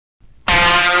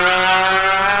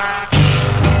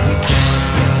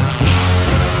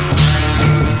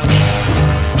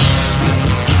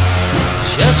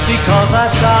'cause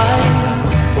I sigh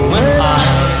when I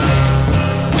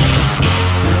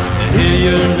hear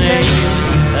your name.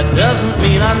 That doesn't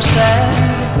mean I'm sad,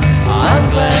 I'm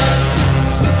glad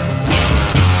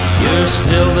you're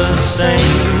still the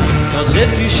same. 'Cause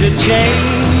if you should change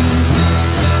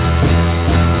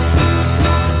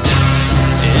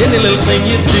any little thing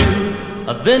you do,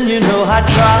 then you know I'd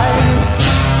cry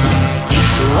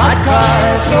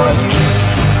for you.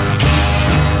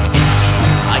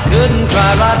 I couldn't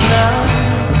cry right now,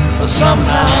 but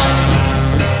somehow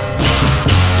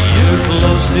you're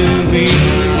close to me.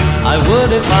 I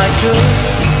would if I could,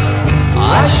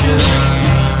 I should.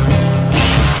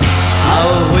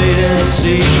 I'll wait and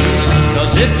see,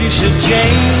 'cause if you should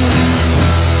change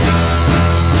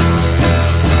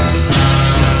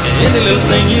any little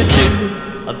thing you do,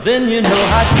 then you know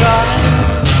I'd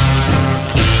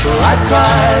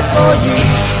cry for you.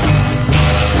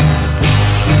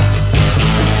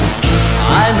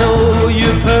 I know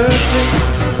you're perfect,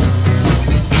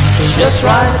 just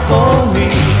right for me.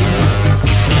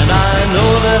 And I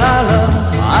know that I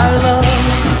love,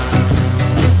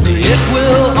 it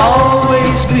will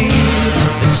always be.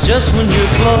 It's just when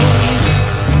you're close,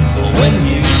 when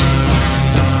you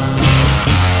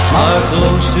are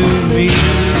close to me,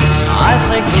 I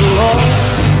thank the Lord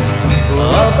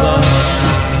above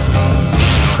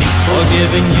for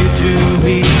giving you to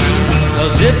me.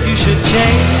 'Cause if you should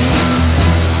change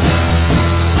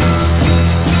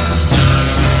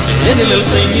any little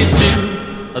thing you do,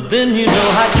 then you know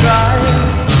I'd cry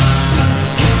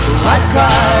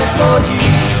for you.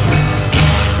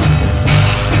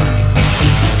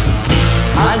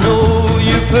 I know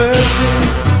you're perfect,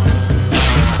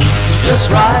 just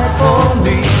right for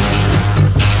me.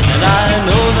 And I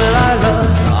know that I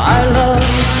love,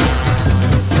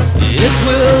 it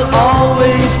will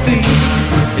always be.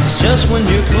 It's just when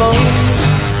you're close,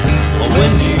 or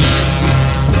when you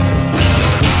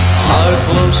are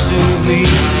close to me,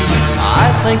 I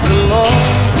thank the Lord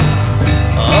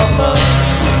above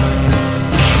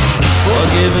for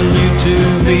giving you to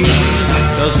me.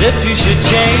 'Cause if you should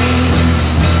change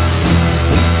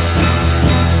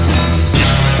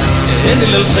any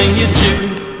little thing you do,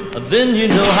 then you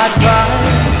know I'd cry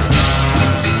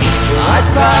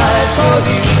for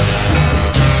you.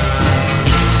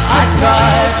 I'd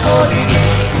cry for you.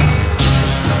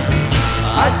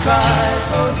 I'd cry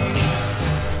for you.